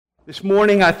This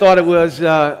morning I thought it was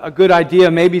a good idea,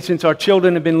 maybe since our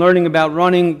children have been learning about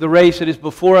running the race that is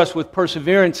before us with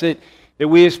perseverance, that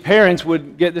we as parents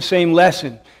would get the same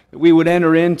lesson, that we would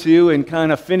enter into and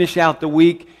kind of finish out the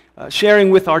week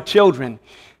sharing with our children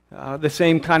the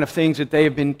same kind of things that they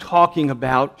have been talking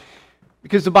about.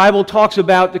 Because the Bible talks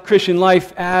about the Christian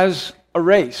life as a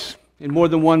race in more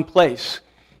than one place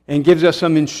and gives us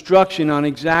some instruction on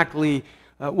exactly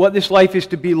what this life is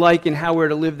to be like and how we're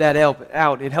to live that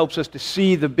out. It helps us to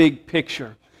see the big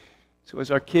picture. So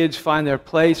as our kids find their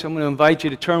place, I'm going to invite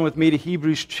you to turn with me to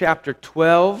Hebrews chapter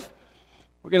 12.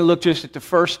 We're going to look just at the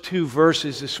first two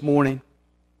verses this morning.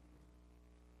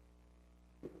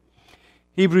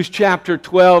 Hebrews chapter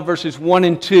 12, verses 1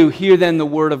 and 2. Hear then the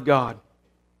word of God.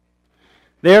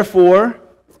 Therefore,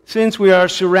 since we are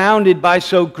surrounded by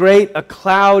so great a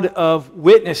cloud of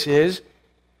witnesses,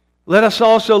 let us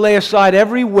also lay aside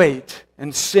every weight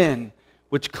and sin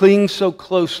which clings so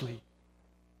closely,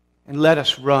 and let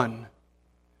us run.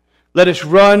 Let us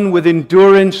run with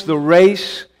endurance the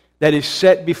race that is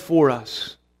set before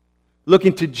us,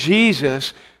 looking to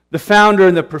Jesus, the founder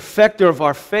and the perfecter of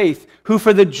our faith, who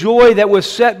for the joy that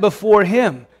was set before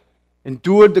him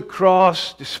endured the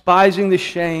cross, despising the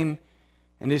shame,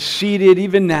 and is seated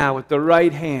even now at the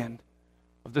right hand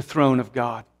of the throne of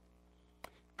God.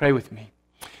 Pray with me.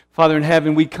 Father in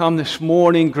heaven, we come this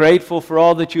morning grateful for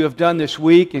all that you have done this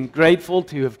week and grateful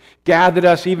to have gathered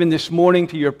us even this morning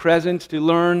to your presence to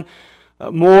learn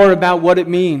more about what it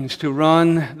means to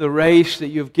run the race that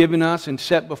you have given us and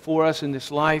set before us in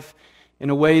this life in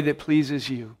a way that pleases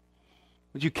you.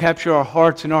 Would you capture our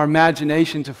hearts and our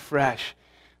imaginations afresh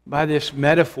by this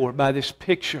metaphor, by this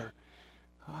picture,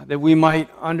 that we might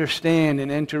understand and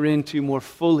enter into more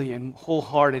fully and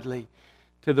wholeheartedly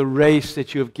to the race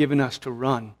that you have given us to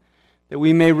run, that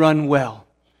we may run well.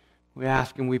 We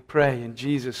ask and we pray in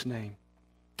Jesus' name.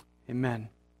 Amen.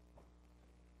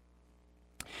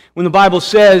 When the Bible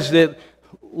says that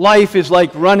life is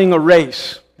like running a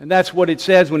race, and that's what it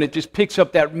says when it just picks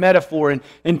up that metaphor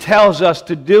and tells us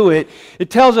to do it, it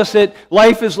tells us that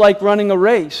life is like running a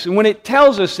race. And when it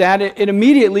tells us that, it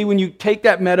immediately, when you take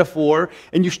that metaphor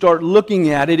and you start looking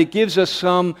at it, it gives us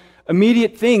some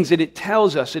immediate things that it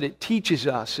tells us, that it teaches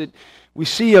us. We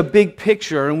see a big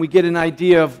picture and we get an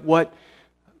idea of what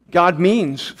God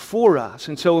means for us.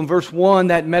 And so in verse 1,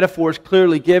 that metaphor is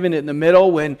clearly given in the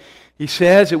middle when he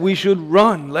says that we should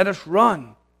run. Let us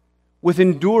run with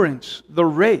endurance the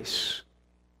race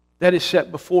that is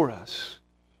set before us.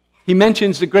 He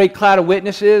mentions the great cloud of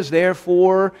witnesses.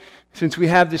 Therefore, since we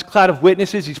have this cloud of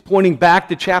witnesses, he's pointing back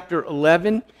to chapter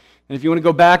 11. And if you want to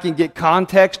go back and get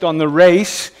context on the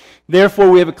race, therefore,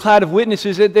 we have a cloud of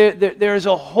witnesses. There is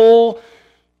a whole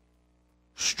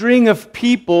string of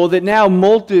people that now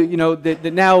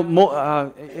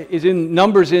is in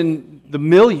numbers in the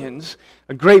millions,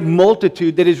 a great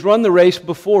multitude that has run the race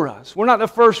before us. We're not the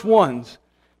first ones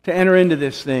to enter into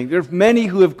this thing. There's many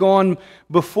who have gone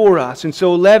before us. And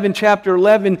so chapter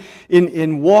 11,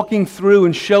 in walking through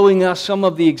and showing us some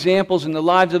of the examples in the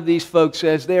lives of these folks,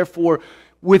 says, therefore,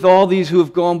 with all these who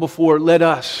have gone before, let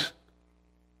us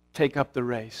take up the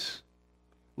race.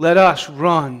 Let us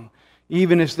run,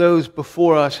 even as those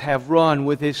before us have run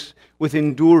with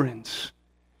endurance.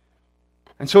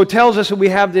 And so it tells us that we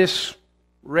have this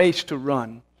race to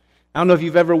run. I don't know if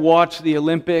you've ever watched the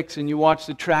Olympics and you watch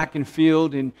the track and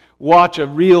field and watch a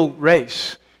real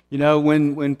race. You know,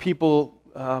 when people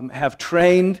have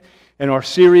trained and are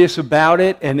serious about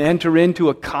it and enter into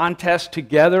a contest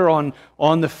together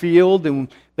on the field and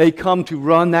they come to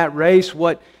run that race,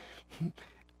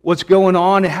 what's going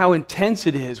on and how intense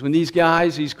it is when these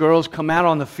guys, these girls come out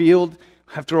on the field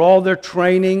after all their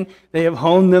training. They have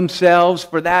honed themselves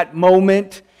for that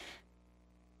moment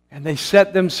and they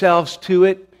set themselves to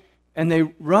it and they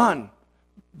run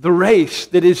the race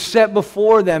that is set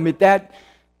before them at that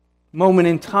moment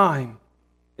in time.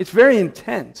 It's very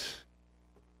intense.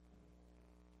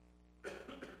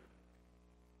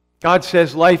 God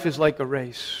says life is like a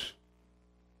race.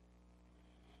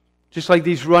 Just like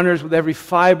these runners with every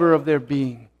fiber of their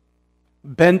being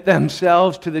bent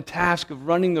themselves to the task of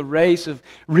running the race, of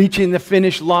reaching the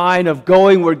finish line, of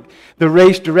going where the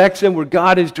race directs them, where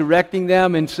God is directing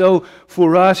them. And so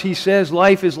for us, he says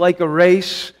life is like a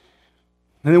race,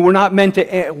 and that we're not meant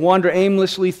to wander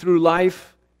aimlessly through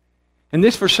life. And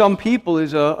this for some people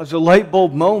is a light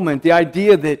bulb moment, the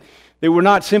idea that we're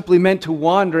not simply meant to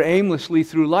wander aimlessly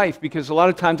through life, because a lot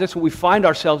of times that's what we find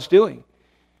ourselves doing.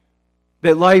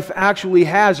 That life actually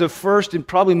has a first and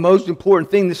probably most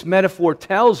important thing this metaphor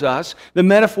tells us. The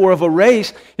metaphor of a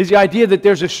race is the idea that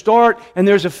there's a start and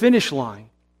there's a finish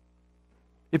line.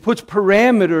 It puts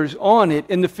parameters on it,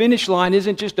 and the finish line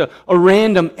isn't just a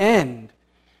random end,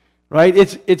 right?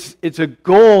 It's a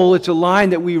goal, it's a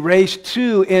line that we race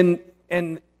to,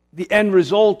 and the end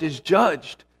result is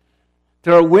judged.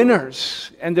 There are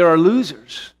winners and there are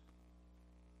losers.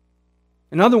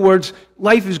 In other words,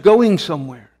 life is going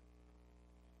somewhere.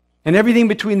 And everything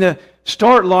between the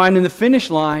start line and the finish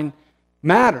line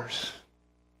matters.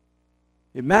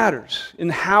 It matters in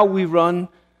how we run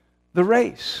the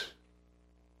race.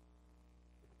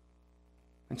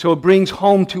 And so it brings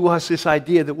home to us this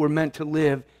idea that we're meant to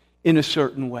live in a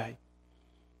certain way.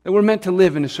 That we're meant to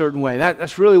live in a certain way.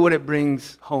 That's really what it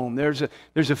brings home. There's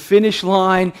a finish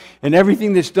line, and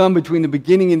everything that's done between the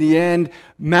beginning and the end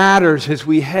matters as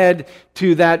we head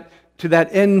to that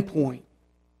end point.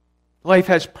 Life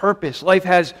has purpose. Life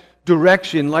has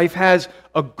direction. Life has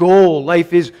a goal.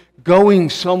 Life is going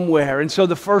somewhere. And so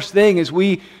the first thing as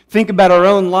we think about our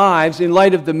own lives in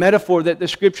light of the metaphor that the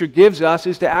Scripture gives us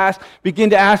is to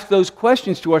begin to ask those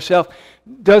questions to ourselves.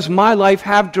 Does my life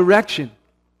have direction?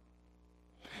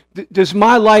 Does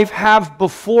my life have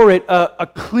before it a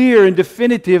clear and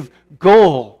definitive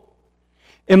goal?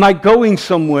 Am I going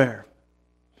somewhere?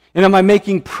 And am I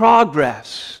making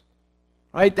progress?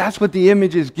 Right? That's what the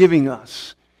image is giving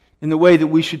us in the way that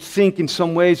we should think in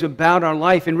some ways about our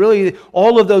life. And really,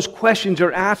 all of those questions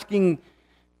are asking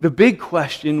the big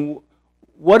question,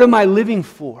 what am I living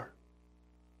for?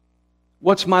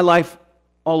 What's my life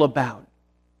all about?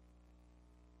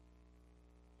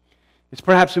 It's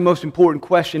perhaps the most important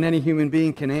question any human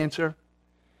being can answer.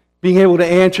 Being able to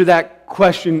answer that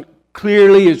question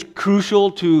clearly is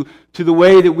crucial to the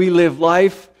way that we live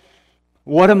life.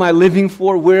 What am I living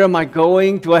for? Where am I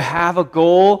going? Do I have a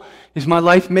goal? Is my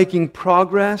life making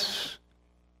progress?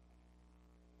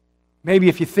 Maybe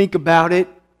if you think about it,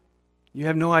 you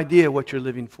have no idea what you're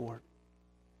living for.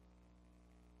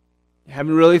 You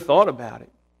haven't really thought about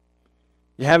it.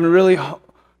 You haven't really,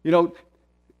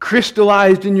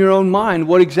 crystallized in your own mind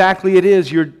what exactly it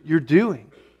is you're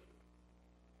doing.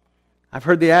 I've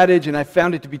heard the adage, and I've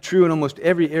found it to be true in almost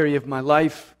every area of my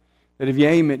life, that if you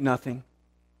aim at nothing,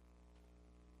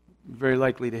 you're very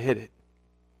likely to hit it.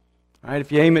 All right?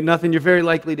 If you aim at nothing, you're very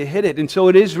likely to hit it. And so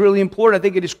it is really important. I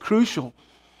think it is crucial.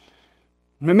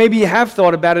 Maybe you have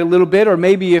thought about it a little bit, or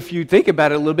maybe if you think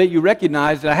about it a little bit, you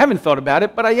recognize that I haven't thought about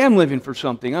it, but I am living for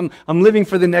something. I'm living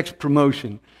for the next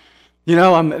promotion.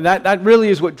 That really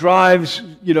is what drives,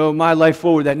 my life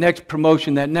forward, that next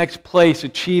promotion, that next place,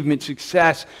 achievement,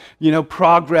 success,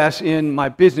 progress in my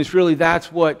business. Really,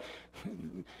 that's what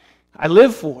I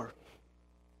live for.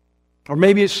 Or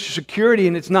maybe it's security,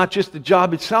 and it's not just the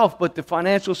job itself, but the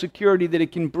financial security that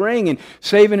it can bring, and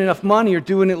saving enough money, or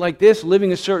doing it like this,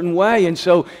 living a certain way. And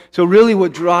so really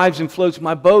what drives and floats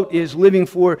my boat is living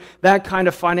for that kind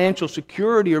of financial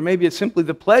security, or maybe it's simply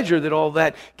the pleasure that all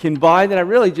that can buy, that I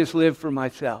really just live for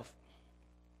myself.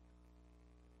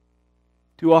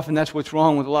 Too often that's what's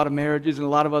wrong with a lot of marriages and a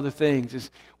lot of other things, is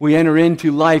we enter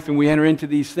into life and we enter into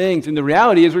these things, and the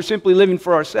reality is we're simply living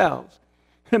for ourselves.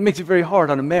 It makes it very hard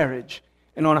on a marriage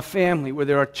and on a family where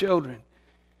there are children.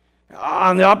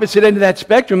 On the opposite end of that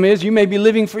spectrum is you may be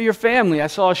living for your family. I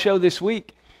saw a show this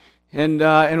week, and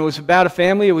it was about a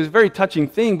family. It was a very touching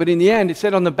thing, but in the end, it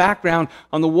said on the background,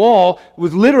 on the wall, it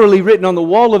was literally written on the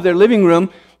wall of their living room,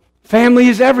 "Family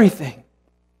is everything."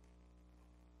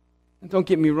 And don't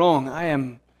get me wrong, I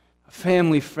am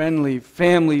family-friendly,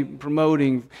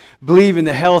 family-promoting, believe in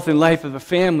the health and life of a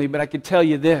family, but I can tell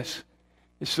you this,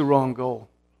 it's the wrong goal.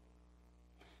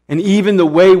 And even the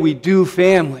way we do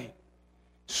family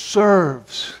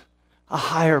serves a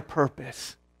higher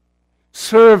purpose,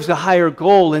 serves a higher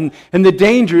goal. And the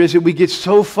danger is that we get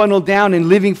so funneled down in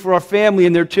living for our family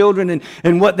and their children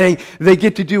and what they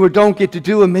get to do or don't get to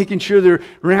do, and making sure they're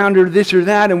around or this or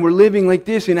that, and we're living like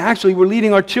this, and actually we're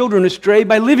leading our children astray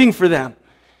by living for them.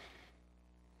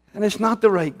 And it's not the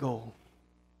right goal.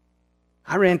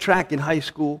 I ran track in high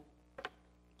school,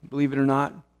 believe it or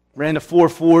not. Ran a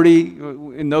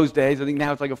 440 in those days. I think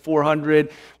now it's like a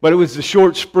 400. But it was the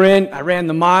short sprint. I ran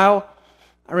the mile.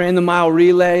 I ran the mile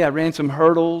relay. I ran some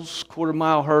hurdles,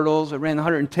 quarter-mile hurdles. I ran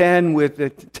 110 with the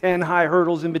 10 high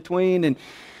hurdles in between. And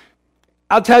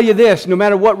I'll tell you this, no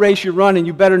matter what race you're running,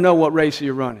 you better know what race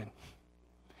you're running.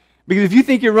 Because if you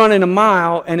think you're running a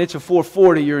mile and it's a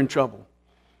 440, you're in trouble.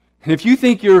 And if you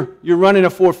think you're running a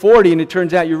 440 and it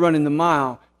turns out you're running the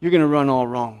mile, you're going to run all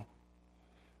wrong.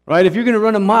 Right? If you're going to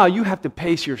run a mile, you have to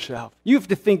pace yourself. You have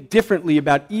to think differently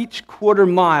about each quarter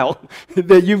mile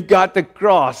that you've got to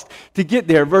cross to get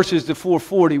there versus the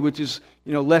 440, which is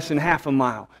less than half a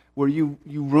mile where you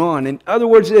run. In other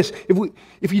words,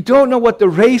 if you don't know what the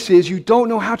race is, you don't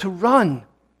know how to run.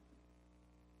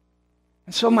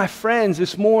 And so, my friends,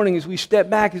 this morning, as we step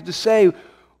back, is to say,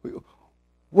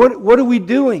 what are we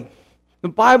doing? The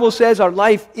Bible says our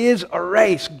life is a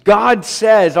race. God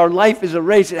says our life is a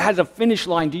race. It has a finish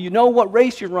line. Do you know what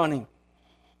race you're running?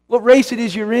 What race it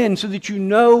is you're in, so that you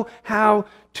know how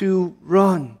to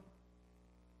run.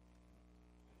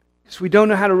 If we don't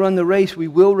know how to run the race, we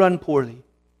will run poorly.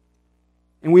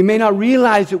 And we may not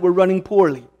realize that we're running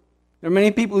poorly. There are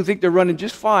many people who think they're running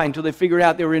just fine until they figure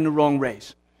out they were in the wrong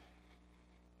race.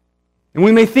 And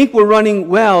we may think we're running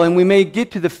well, and we may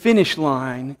get to the finish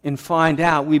line and find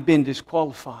out we've been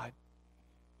disqualified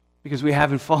because we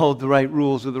haven't followed the right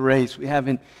rules of the race. We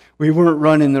weren't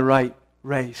running the right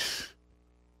race.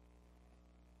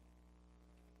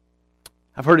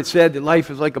 I've heard it said that life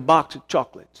is like a box of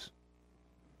chocolates.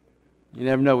 You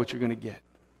never know what you're going to get.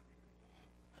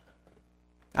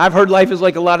 I've heard life is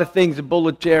like a lot of things, a bowl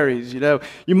of cherries.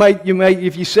 You might,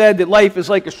 if you said that life is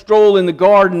like a stroll in the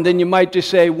garden, then you might just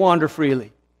say, wander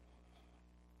freely.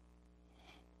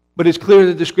 But it's clear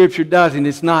that the Scripture doesn't.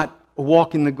 It's not a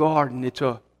walk in the garden. It's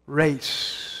a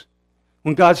race.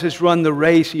 When God says run the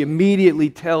race, He immediately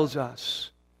tells us.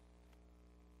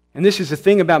 And this is the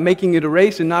thing about making it a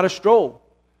race and not a stroll.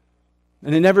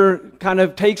 And it never kind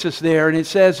of takes us there. And it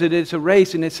says that it's a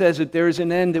race, and it says that there is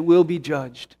an end that will be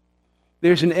judged.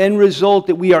 There's an end result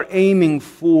that we are aiming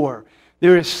for.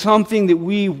 There is something that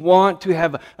we want to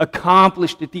have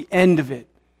accomplished at the end of it.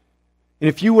 And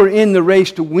if you were in the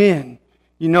race to win,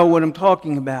 you know what I'm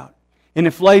talking about. And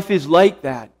if life is like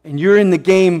that, and you're in the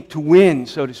game to win,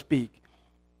 so to speak,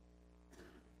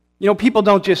 people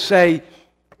don't just say,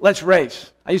 let's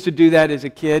race. I used to do that as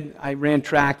a kid. I ran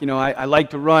track. I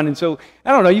like to run. And so, I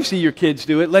don't know, you see your kids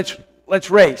do it. Let's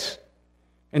race.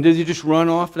 And do you just run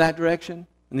off that direction?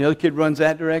 And the other kid runs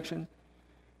that direction?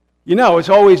 It's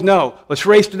always no. Let's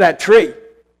race to that tree.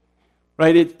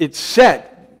 Right? It's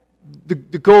set. The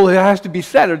goal has to be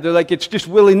set. Or they're like, it's just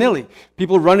willy-nilly.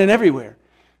 People running everywhere.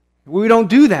 We don't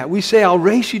do that. We say, I'll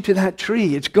race you to that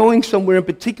tree. It's going somewhere in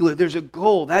particular. There's a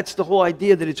goal. That's the whole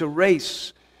idea, that it's a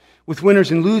race with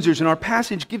winners and losers. And our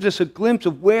passage gives us a glimpse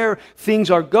of where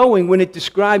things are going when it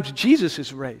describes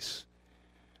Jesus' race.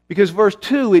 Because verse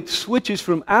 2, it switches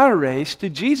from our race to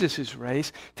Jesus'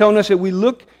 race, telling us that we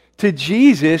look to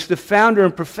Jesus, the founder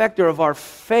and perfecter of our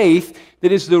faith,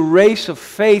 that is the race of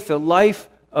faith, a life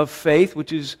of faith,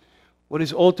 which is what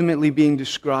is ultimately being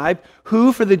described,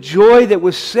 who for the joy that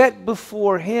was set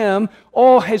before Him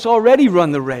has already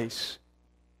run the race.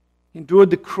 He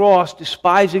endured the cross,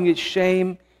 despising its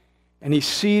shame, and He's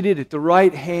seated at the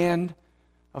right hand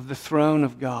of the throne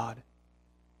of God.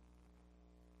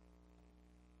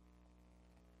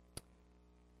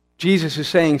 Jesus is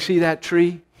saying, see that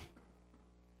tree?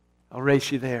 I'll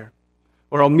race you there.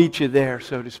 Or I'll meet you there,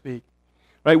 so to speak.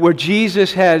 Right? Where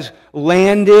Jesus has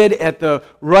landed at the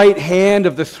right hand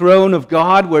of the throne of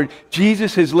God, where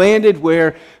Jesus has landed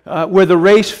where the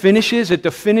race finishes, at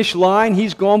the finish line.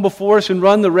 He's gone before us and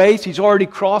run the race. He's already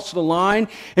crossed the line.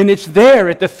 And it's there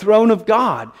at the throne of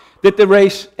God that the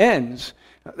race ends.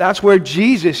 That's where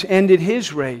Jesus ended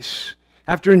His race.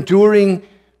 After enduring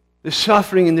the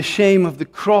suffering and the shame of the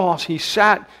cross, He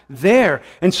sat there.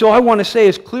 And so I want to say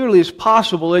as clearly as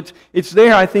possible, it's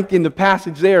there, I think, in the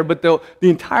passage there, but the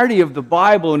entirety of the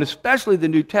Bible, and especially the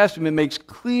New Testament, makes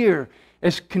clear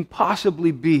as can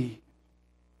possibly be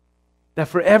that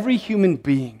for every human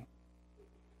being,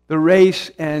 the race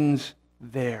ends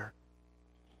there,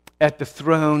 at the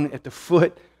throne, at the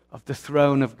foot of the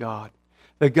throne of God.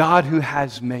 The God who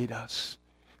has made us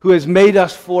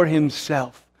for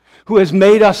Himself, who has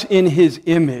made us in His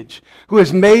image, who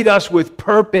has made us with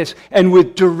purpose and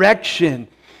with direction.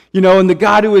 And the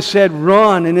God who has said,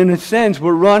 run. And in a sense,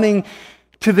 we're running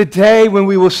to the day when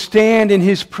we will stand in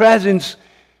His presence.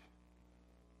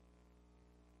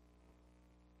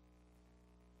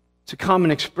 It's a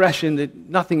common expression that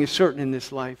nothing is certain in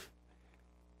this life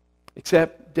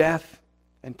except death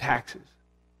and taxes.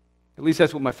 At least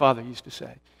that's what my father used to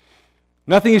say.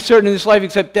 Nothing is certain in this life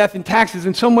except death and taxes.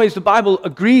 In some ways, the Bible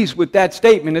agrees with that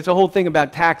statement. It's a whole thing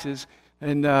about taxes,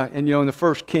 and in the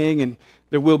first king, and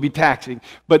there will be taxing.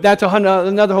 But that's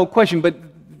another whole question. But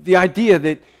the idea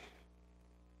that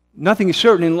nothing is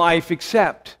certain in life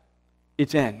except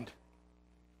its end.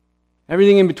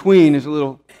 Everything in between is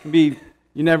you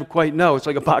never quite know. It's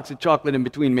like a box of chocolate in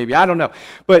between, maybe. I don't know.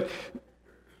 But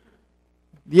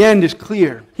the end is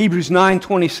clear. Hebrews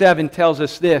 9:27 tells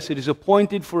us this: it is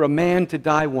appointed for a man to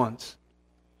die once.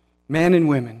 Men and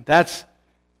women.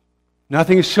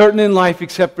 Nothing is certain in life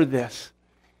except for this.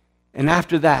 And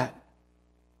after that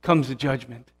comes the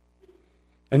judgment.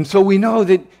 And so we know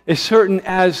that as certain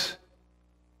as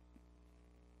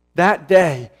that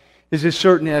day is as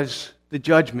certain as the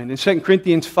judgment. In 2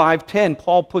 Corinthians 5:10,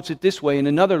 Paul puts it this way in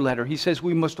another letter. He says,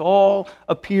 we must all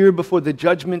appear before the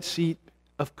judgment seat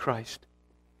of Christ,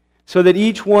 so that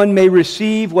each one may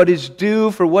receive what is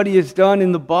due for what he has done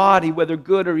in the body, whether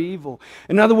good or evil.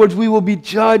 In other words, we will be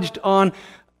judged on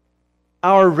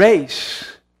our race.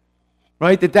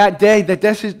 Right? That day, that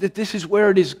this is where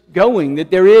it is going,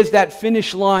 that there is that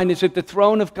finish line. It's at the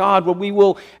throne of God where we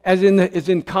will, as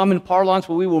in common parlance,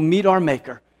 where we will meet our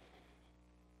Maker.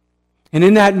 And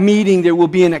in that meeting, there will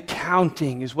be an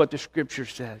accounting, is what the Scripture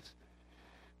says.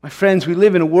 My friends, we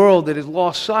live in a world that has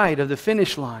lost sight of the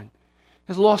finish line,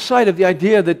 has lost sight of the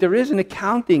idea that there is an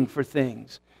accounting for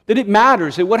things, that it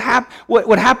matters, that what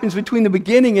happens between the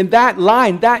beginning and that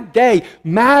line, that day,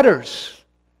 matters.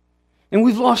 And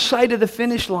we've lost sight of the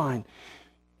finish line.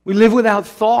 We live without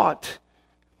thought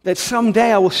that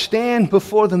someday I will stand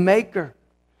before the Maker.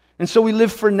 And so we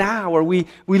live for now, or we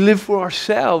live for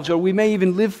ourselves, or we may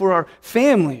even live for our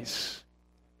families,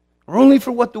 or only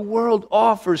for what the world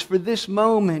offers for this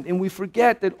moment. And we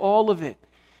forget that all of it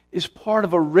is part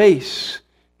of a race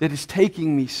that is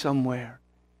taking me somewhere.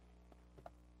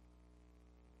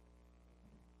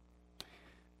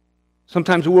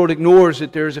 Sometimes the world ignores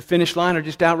that there is a finish line or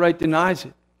just outright denies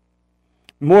it.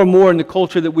 More and more in the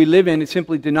culture that we live in, it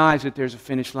simply denies that there's a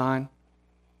finish line.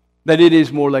 That it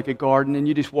is more like a garden and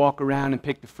you just walk around and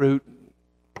pick the fruit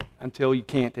until you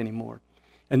can't anymore.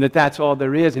 And that's all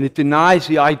there is. And it denies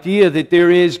the idea that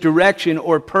there is direction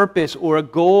or purpose or a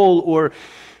goal or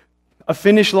a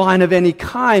finish line of any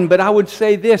kind. But I would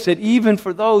say this, that even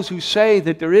for those who say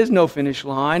that there is no finish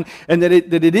line and that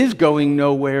it is going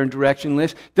nowhere and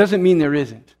directionless, doesn't mean there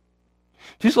isn't.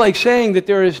 Just like saying that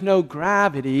there is no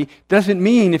gravity doesn't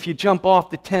mean if you jump off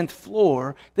the 10th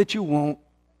floor that you won't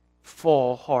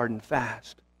fall hard and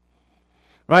fast.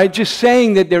 Right? Just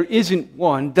saying that there isn't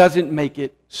one doesn't make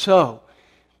it so.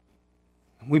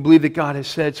 We believe that God has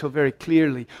said so very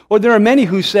clearly. Or there are many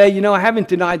who say, I haven't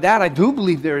denied that. I do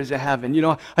believe there is a heaven.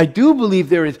 I do believe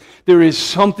there is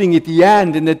something at the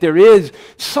end and that there is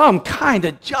some kind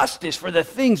of justice for the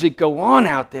things that go on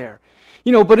out there.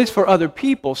 But it's for other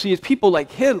people. See, it's people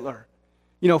like Hitler.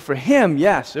 For him,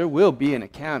 yes, there will be an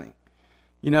accounting.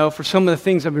 For some of the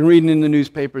things I've been reading in the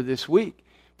newspaper this week,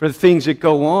 for the things that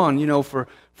go on, for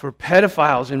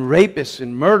pedophiles and rapists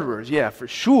and murderers, yeah, for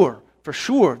sure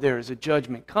there is a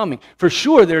judgment coming. For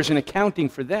sure there's an accounting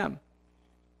for them.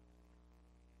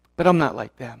 But I'm not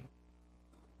like them.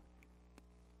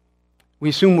 We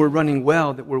assume we're running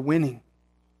well, that we're winning.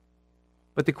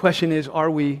 But the question is, are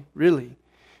we really?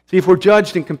 See, if we're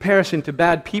judged in comparison to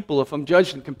bad people, if I'm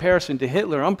judged in comparison to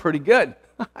Hitler, I'm pretty good.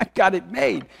 I got it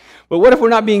made. But what if we're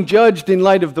not being judged in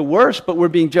light of the worst, but we're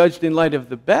being judged in light of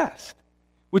the best?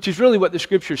 Which is really what the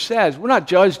Scripture says. We're not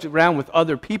judged around with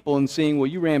other people and seeing, well,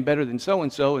 you ran better than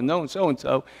so-and-so and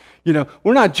so-and-so.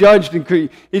 We're not judged.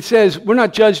 It says we're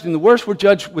not judged in the worst, we're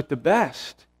judged with the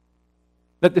best.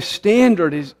 That the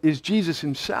standard is Jesus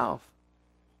himself,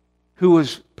 who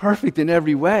was perfect in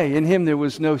every way. In him there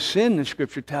was no sin, the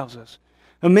Scripture tells us.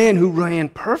 A man who ran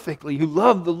perfectly, who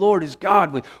loved the Lord his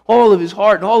God with all of his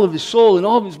heart and all of his soul and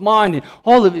all of his mind and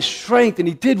all of his strength. And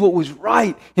he did what was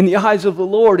right in the eyes of the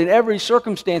Lord in every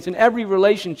circumstance, in every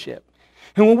relationship.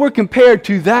 And when we're compared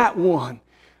to that one,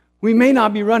 we may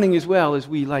not be running as well as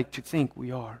we like to think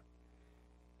we are.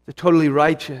 The totally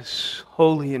righteous,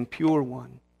 holy, and pure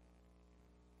one.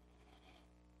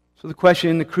 So the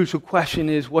crucial question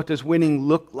is, what does winning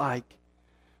look like?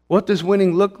 What does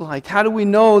winning look like? How do we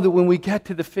know that when we get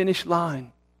to the finish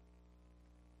line?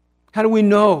 How do we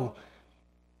know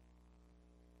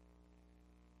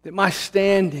that my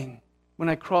standing when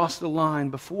I cross the line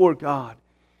before God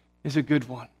is a good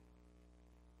one?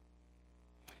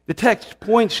 The text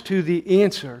points to the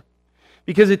answer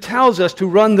because it tells us to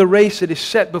run the race that is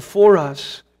set before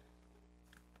us.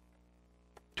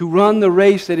 To run the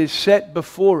race that is set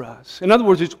before us. In other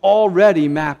words, it's already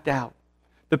mapped out.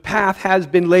 The path has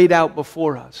been laid out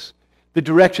before us. The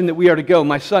direction that we are to go.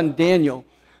 My son Daniel,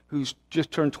 who's just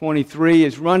turned 23,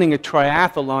 is running a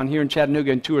triathlon here in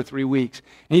Chattanooga in 2 or 3 weeks.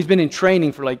 And he's been in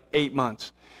training for like 8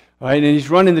 months. Right? And he's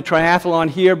running the triathlon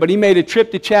here, but he made a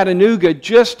trip to Chattanooga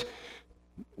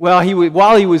while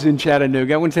he was in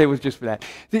Chattanooga. I wouldn't say it was just for that.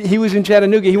 He was in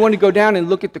Chattanooga. He wanted to go down and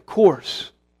look at the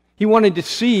course. He wanted to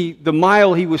see the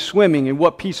mile he was swimming and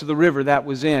what piece of the river that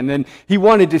was in. And he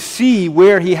wanted to see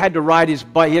where he had to ride his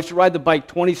bike. He has to ride the bike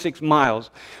 26 miles.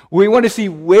 We wanted to see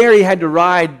where he had to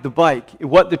ride the bike,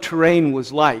 what the terrain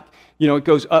was like. It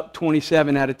goes up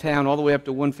 27 out of town, all the way up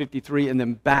to 153 and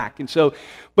then back. And so,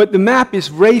 but the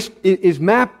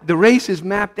race is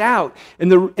mapped out.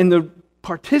 And the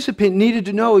participant needed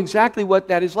to know exactly what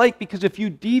that is like, because if you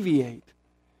deviate,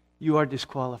 you are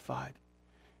disqualified.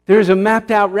 There is a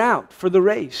mapped out route for the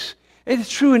race.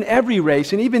 It's true in every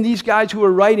race. And even these guys who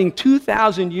were writing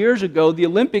 2,000 years ago, the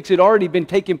Olympics had already been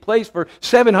taking place for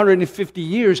 750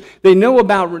 years. They know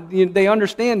about, they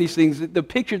understand these things. The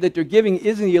picture that they're giving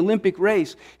is in the Olympic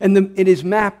race, and it is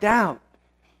mapped out.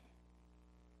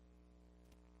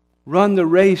 Run the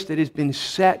race that has been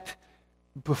set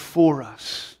before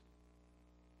us.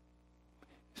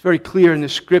 It's very clear in the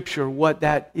Scripture what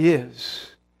that is.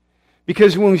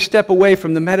 Because when we step away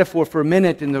from the metaphor for a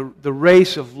minute and the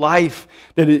race of life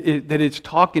that it's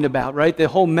talking about, right? The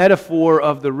whole metaphor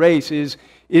of the race is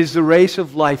the race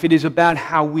of life. It is about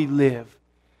how we live.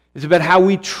 It's about how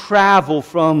we travel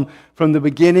from the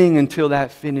beginning until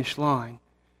that finish line.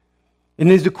 And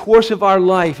as the course of our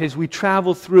life, as we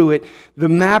travel through it, the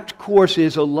mapped course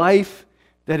is a life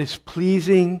that is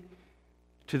pleasing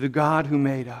to the God who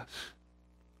made us.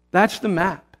 That's the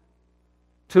map.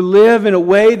 To live in a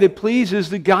way that pleases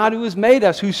the God who has made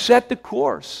us, who set the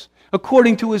course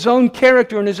according to His own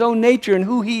character and His own nature and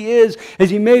who He is, as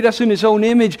He made us in His own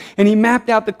image. And He mapped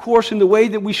out the course in the way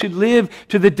that we should live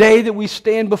to the day that we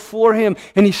stand before Him.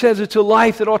 And He says it's a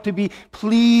life that ought to be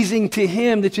pleasing to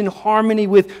Him, that's in harmony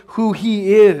with who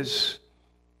He is.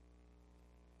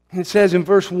 And it says in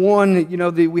verse 1,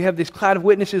 we have this cloud of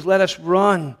witnesses, let us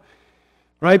run.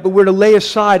 Right? But we're to lay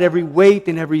aside every weight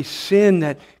and every sin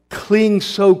that clings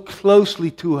so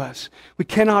closely to us. We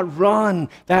cannot run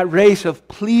that race of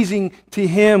pleasing to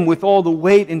Him with all the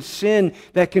weight and sin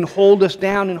that can hold us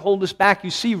down and hold us back. You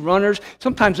see runners,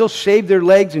 sometimes they'll shave their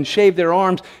legs and shave their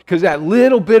arms because that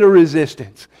little bit of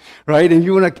resistance, right? And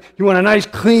you want a nice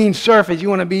clean surface. You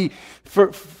want to be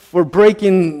for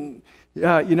breaking,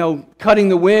 cutting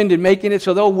the wind and making it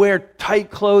so they'll wear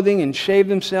tight clothing and shave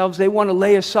themselves. They want to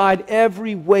lay aside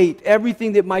every weight,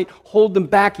 everything that might hold them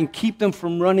back and keep them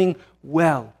from running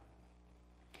well.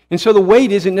 And so the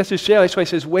weight isn't necessarily, that's why it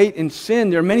says weight and sin.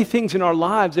 There are many things in our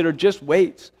lives that are just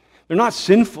weights. They're not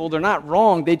sinful, they're not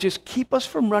wrong, they just keep us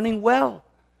from running well.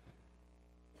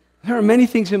 There are many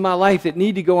things in my life that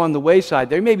need to go on the wayside.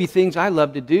 There may be things I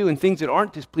love to do and things that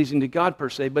aren't displeasing to God per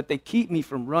se, but they keep me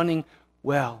from running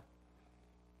well.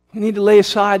 We need to lay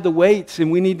aside the weights,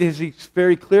 and we need to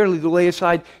very clearly to lay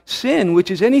aside sin, which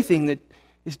is anything that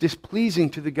is displeasing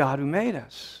to the God who made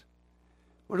us.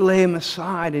 We're to lay Him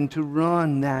aside and to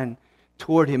run then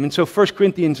toward Him. And so 1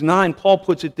 Corinthians 9, Paul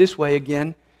puts it this way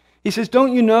again. He says,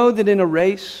 don't you know that in a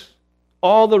race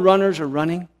all the runners are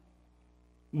running,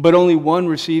 but only one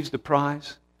receives the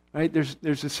prize? Right?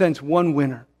 There's a sense one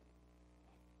winner.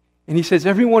 And he says,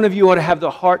 every one of you ought to have the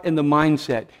heart and the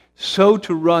mindset so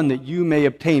to run that you may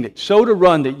obtain it, so to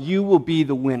run that you will be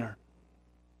the winner.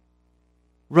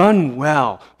 Run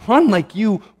well. Run like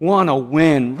you want to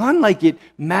win. Run like it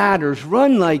matters.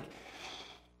 Run like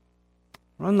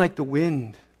the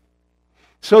wind,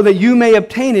 so that you may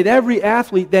obtain it. Every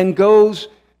athlete then goes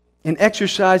and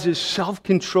exercises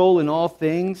self-control in all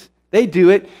things. They do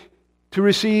it to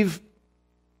receive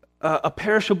a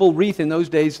perishable wreath. In those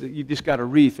days, you just got a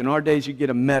wreath. In our days, you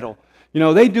get a medal.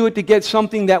 They do it to get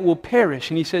something that will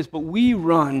perish. And he says, but we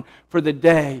run for the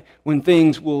day when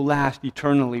things will last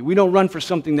eternally. We don't run for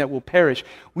something that will perish.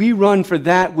 We run for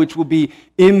that which will be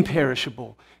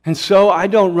imperishable. And so I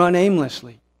don't run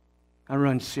aimlessly. I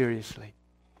run seriously.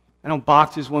 I don't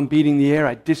box as one beating the air.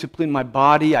 I discipline my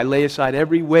body. I lay aside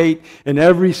every weight and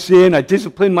every sin. I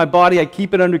discipline my body. I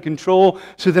keep it under control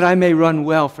so that I may run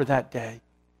well for that day.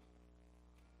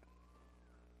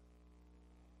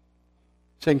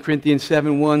 2 Corinthians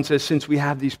 7:1 says, since we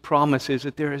have these promises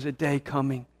that there is a day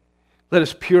coming, let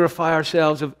us purify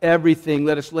ourselves of everything.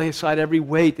 Let us lay aside every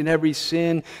weight and every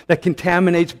sin that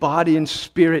contaminates body and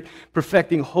spirit,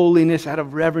 perfecting holiness out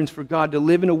of reverence for God, to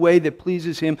live in a way that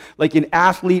pleases Him, like an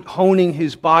athlete honing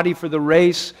his body for the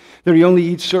race, that he only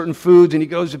eats certain foods and he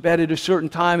goes to bed at a certain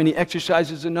time and he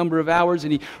exercises a number of hours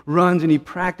and he runs and he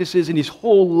practices, and his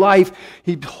whole life,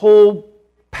 his whole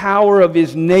power of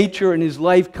his nature and his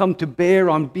life come to bear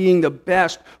on being the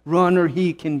best runner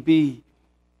he can be.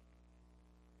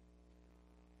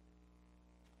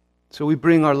 So we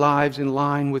bring our lives in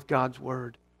line with God's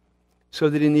Word so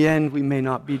that in the end we may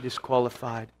not be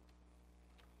disqualified.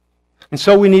 And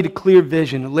so we need a clear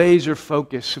vision, a laser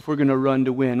focus if we're going to run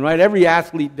to win, right? Every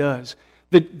athlete does.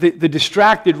 The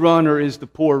distracted runner is the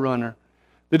poor runner.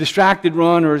 The distracted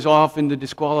runner is often the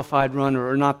disqualified runner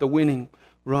or not the winning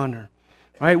runner.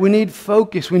 Right? We need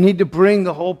focus. We need to bring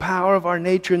the whole power of our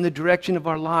nature in the direction of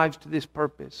our lives to this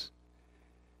purpose.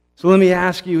 So let me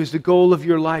ask you, is the goal of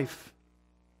your life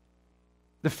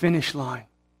the finish line?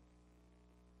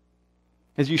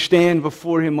 as you stand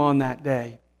before Him on that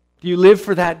day? Do you live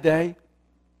for that day?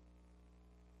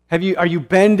 Are you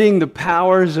bending the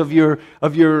powers of your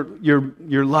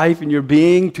life and your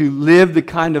being to live the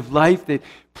kind of life that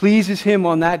pleases Him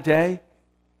on that day?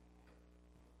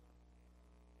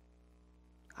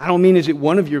 I don't mean, is it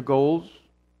one of your goals?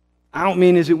 I don't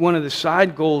mean, is it one of the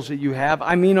side goals that you have?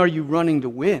 I mean, are you running to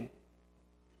win?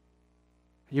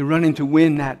 Are you running to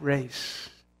win that race?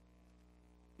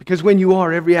 Because when you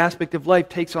are, every aspect of life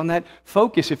takes on that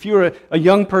focus. If you're a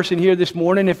young person here this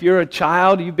morning, if you're a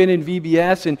child, you've been in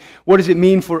VBS, and what does it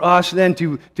mean for us then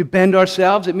to bend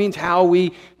ourselves? It means how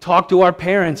we talk to our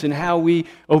parents and how we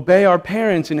obey our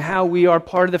parents and how we are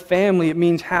part of the family. It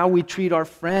means how we treat our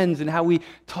friends and how we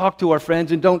talk to our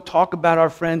friends and don't talk about our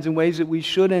friends in ways that we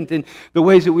shouldn't, and the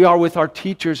ways that we are with our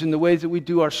teachers and the ways that we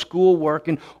do our schoolwork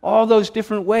and all those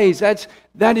different ways.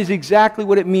 That is exactly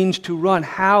what it means to run,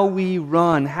 how we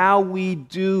run, how we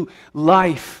do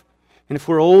life. And if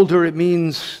we're older, it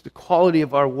means the quality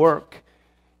of our work.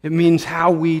 It means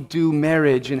how we do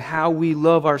marriage and how we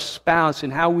love our spouse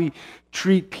and how we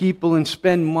treat people and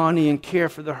spend money and care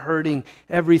for the hurting,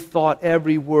 every thought,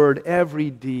 every word, every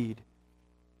deed.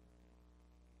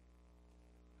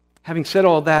 Having said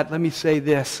all that, let me say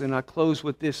this, and I'll close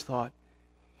with this thought.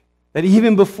 That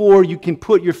even before you can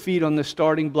put your feet on the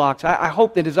starting blocks, I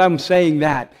hope that as I'm saying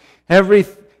that, every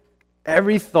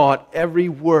thought, every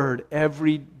word,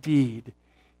 every deed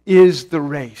is the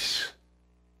race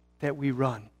that we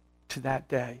run to that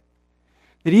day.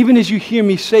 That even as you hear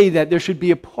me say that, there should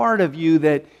be a part of you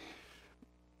that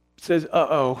says,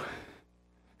 uh-oh.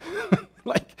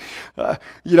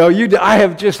 I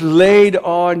have just laid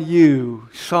on you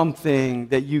something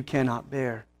that you cannot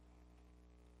bear.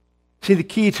 See, the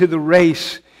key to the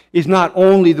race is not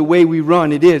only the way we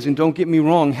run, it is, and don't get me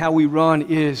wrong, how we run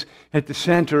is at the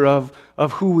center of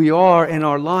who we are in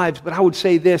our lives. But I would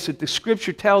say this, that the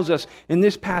Scripture tells us in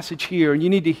this passage here, and you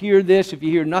need to hear this if you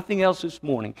hear nothing else this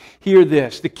morning, hear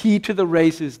this. The key to the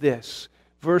race is this.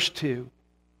 Verse 2,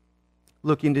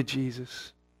 looking to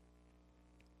Jesus,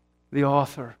 the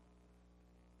author,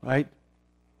 right?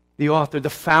 The author, the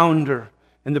founder,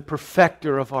 and the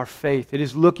perfecter of our faith. It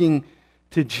is looking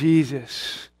to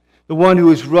Jesus, the one who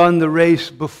has run the race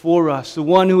before us, the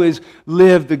one who has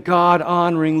lived the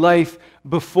God-honoring life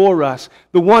before us,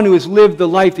 the one who has lived the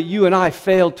life that you and I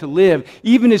failed to live.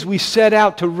 Even as we set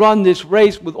out to run this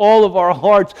race with all of our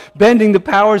hearts, bending the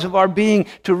powers of our being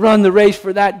to run the race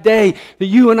for that day, that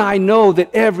you and I know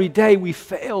that every day we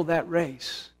fail that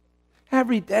race.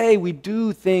 Every day we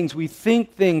do things, we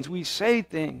think things, we say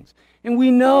things, and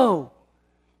we know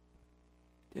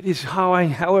it is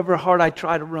however hard I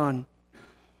try to run.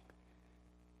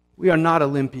 We are not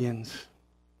Olympians.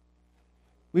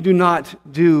 We do not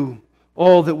do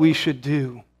all that we should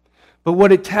do. But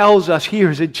what it tells us here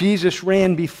is that Jesus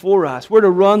ran before us. We're to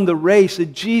run the race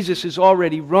that Jesus has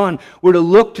already run. We're to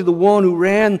look to the one who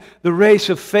ran the race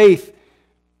of faith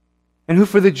and who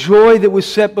for the joy that was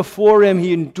set before Him,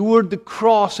 He endured the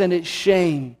cross and its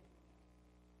shame.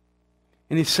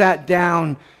 And He sat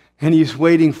down and He's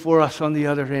waiting for us on the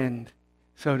other end,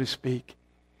 so to speak.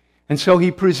 And so He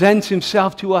presents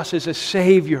Himself to us as a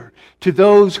Savior, to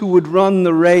those who would run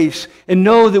the race and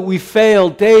know that we fail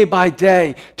day by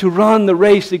day to run the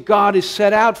race that God has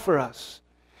set out for us.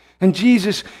 And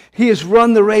Jesus, He has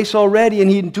run the race already, and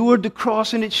He endured the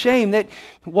cross and its shame.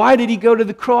 Why did He go to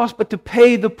the cross? But to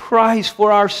pay the price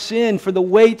for our sin, for the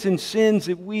weights and sins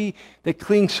that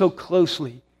cling so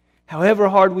closely, however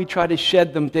hard we try to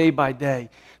shed them day by day.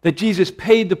 That Jesus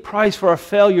paid the price for our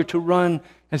failure to run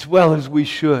as well as we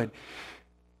should.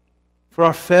 For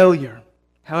our failure,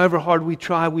 however hard we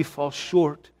try, we fall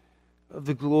short of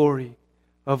the glory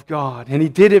of God. And He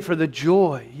did it for the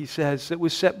joy, He says, that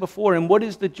was set before Him. What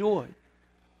is the joy?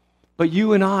 But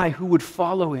you and I who would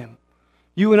follow Him,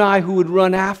 you and I who would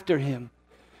run after Him.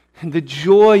 And the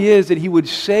joy is that He would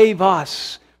save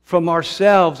us from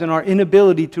ourselves and our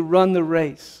inability to run the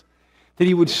race. That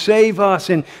He would save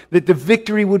us and that the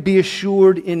victory would be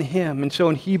assured in Him. And so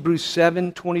in Hebrews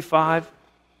 7:25, a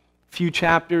few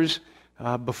chapters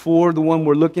before the one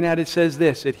we're looking at, it says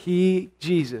this, that He,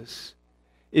 Jesus,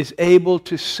 is able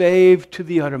to save to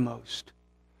the uttermost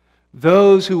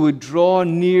those who would draw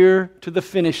near to the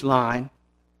finish line,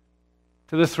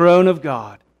 to the throne of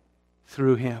God,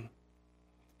 through Him.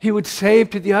 He would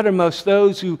save to the uttermost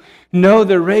those who know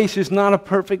their race is not a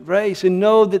perfect race and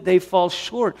know that they fall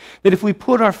short. That if we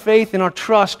put our faith and our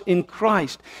trust in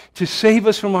Christ to save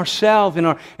us from ourselves and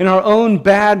our own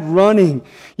bad running,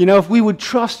 if we would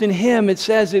trust in Him, it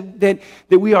says that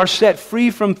we are set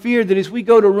free from fear, that as we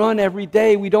go to run every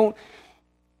day, we don't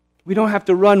We don't have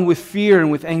to run with fear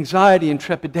and with anxiety and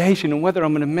trepidation and whether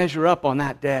I'm going to measure up on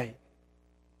that day.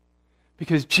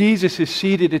 Because Jesus is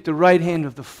seated at the right hand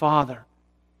of the Father.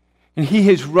 And He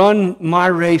has run my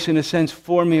race, in a sense,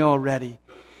 for me already.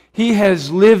 He has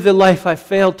lived the life I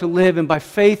failed to live, and by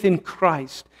faith in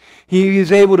Christ, He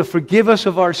is able to forgive us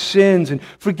of our sins and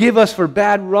forgive us for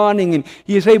bad running, and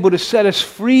He is able to set us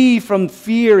free from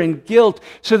fear and guilt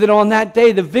so that on that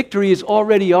day the victory is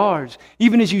already ours.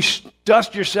 Even as you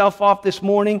dust yourself off this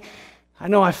morning, I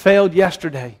know I failed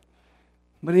yesterday,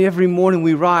 but every morning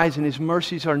we rise and His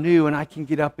mercies are new and I can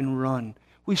get up and run.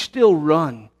 We still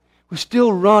run. We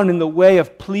still run in the way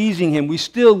of pleasing Him. We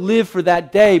still live for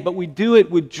that day, but we do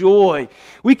it with joy.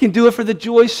 We can do it for the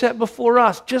joy set before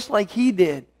us, just like He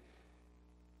did.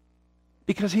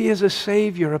 Because He is a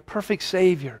Savior, a perfect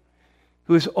Savior,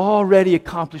 who has already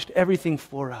accomplished everything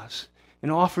for us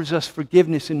and offers us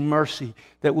forgiveness and mercy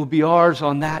that will be ours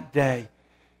on that day.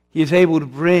 He is able to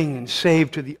bring and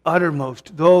save to the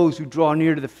uttermost those who draw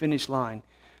near to the finish line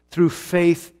through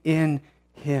faith in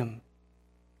Him.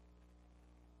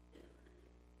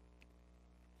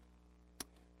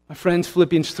 My friends,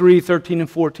 Philippians 3:13 and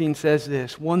 14 says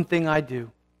this, "One thing I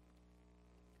do,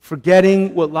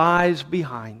 forgetting what lies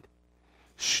behind,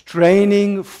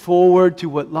 straining forward to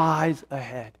what lies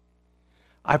ahead,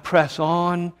 I press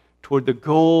on toward the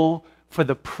goal for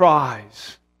the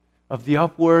prize of the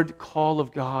upward call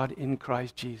of God in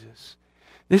Christ Jesus."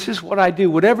 This is what I do.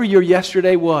 Whatever your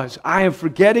yesterday was, I am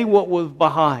forgetting what was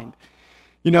behind.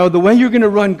 You know, the way you're going to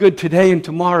run good today and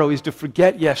tomorrow is to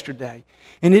forget yesterday.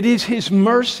 And it is His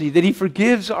mercy that He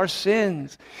forgives our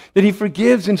sins, that He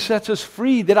forgives and sets us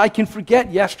free, that I can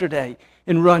forget yesterday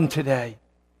and run today.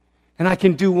 And I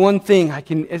can do one thing. I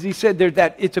can, as he said there,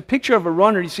 that it's a picture of a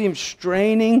runner. You see him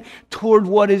straining toward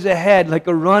what is ahead, like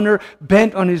a runner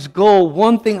bent on his goal.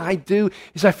 One thing I do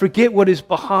is I forget what is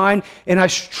behind, and I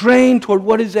strain toward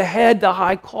what is ahead, the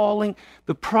high calling,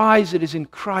 the prize that is in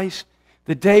Christ,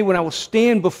 the day when I will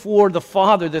stand before the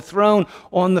Father, the throne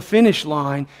on the finish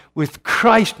line, with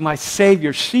Christ, my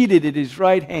Savior, seated at His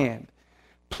right hand,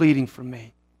 pleading for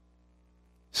me,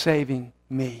 saving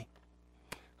me.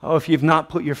 Oh, if you've not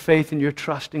put your faith and your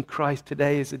trust in Christ,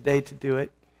 today is the day to do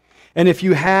it. And if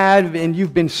you have, and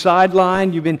you've been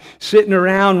sidelined, you've been sitting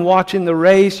around watching the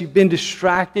race, you've been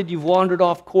distracted, you've wandered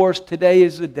off course, today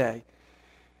is the day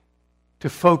to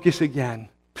focus again,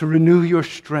 to renew your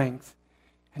strength,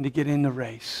 and to get in the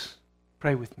race.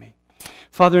 Pray with me.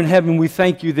 Father in heaven, we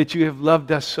thank You that You have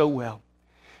loved us so well,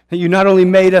 that You not only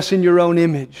made us in Your own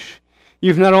image,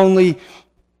 You've not only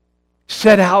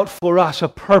set out for us a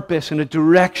purpose and a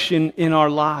direction in our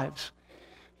lives,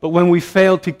 but when we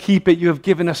fail to keep it, You have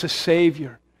given us a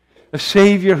Savior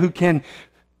who can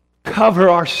cover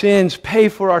our sins, pay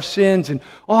for our sins, and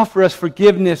offer us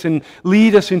forgiveness and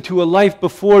lead us into a life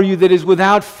before You that is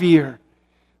without fear.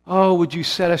 Oh, would You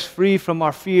set us free from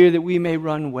our fear that we may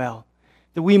run well,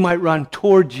 that we might run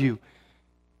towards You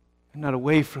and not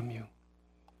away from You.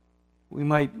 We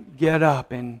might get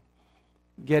up and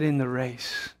get in the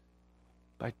race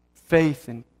by faith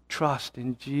and trust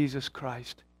in Jesus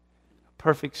Christ, a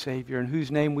perfect Savior, in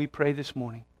whose name we pray this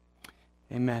morning.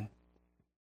 Amen.